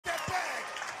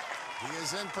He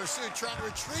is in pursuit, trying to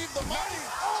retrieve the money.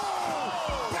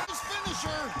 Oh! His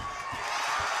finisher.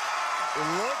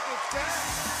 Look at that.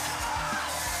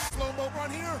 Slow-mo run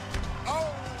here.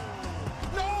 Oh!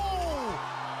 No!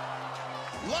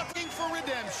 Looking for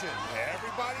redemption.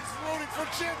 Everybody's rooting for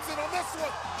Jensen on this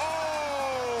one.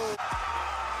 Oh!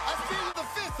 At the end of the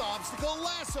fifth obstacle,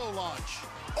 lasso launch.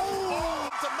 Oh!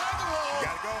 To Magaro.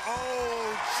 Gotta go.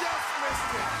 Oh, just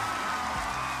missed it.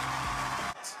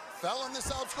 Fell in this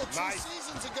obstacle two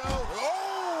seasons ago.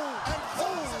 Oh! And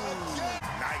falls again.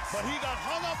 Nice. But he got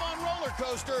hung up on roller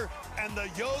coaster, and the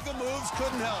yoga moves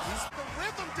couldn't help. He's the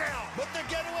rhythm down. But the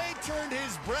getaway turned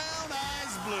his brown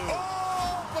eyes blue.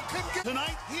 Oh! But couldn't get...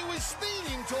 Tonight, he was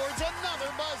speeding towards another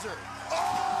buzzer.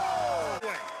 Oh!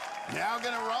 Now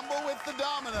gonna rumble with the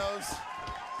dominoes.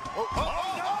 Oh,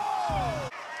 no!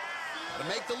 To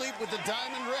make the leap with the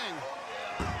diamond ring.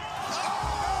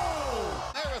 Oh!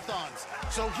 Marathons.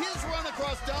 So his run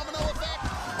across domino effect.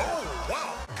 Oh,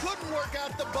 wow. Couldn't work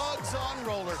out the bugs on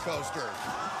roller coaster.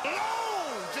 No!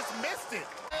 Just missed it.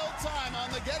 Real time on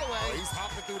the getaway. He's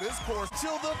hopping through this course.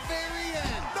 Till the very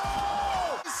end.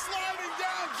 No! He's sliding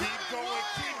down. Keep going,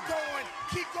 keep going,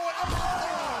 keep going.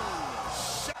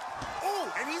 Oh,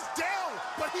 and he's down,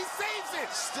 but he saves it.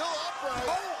 Still upright.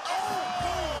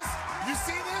 Oh. You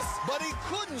see this? But he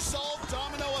couldn't solve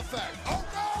domino effect. Oh,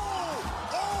 no!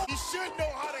 Oh, he should know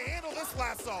how to handle this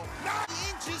lasso. 9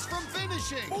 inches from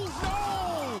finishing. Oh,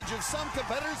 no! Of some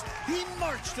competitors, he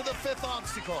marched to the fifth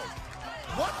obstacle.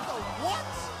 What the what?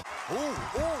 Oh.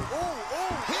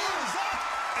 He is up,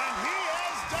 and he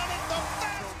has done it the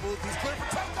fast. He's clear for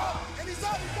takeoff, and he's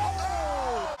up.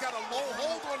 Oh! Got a low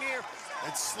hold on here.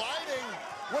 It's sliding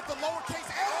with the lowercase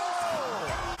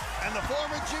L. And the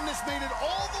former gymnast made it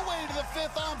all the way to the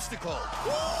fifth obstacle.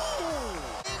 Woo!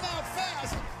 Came out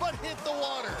fast, but hit the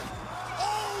water.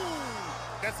 Oh!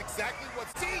 That's exactly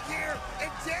what's seeing here.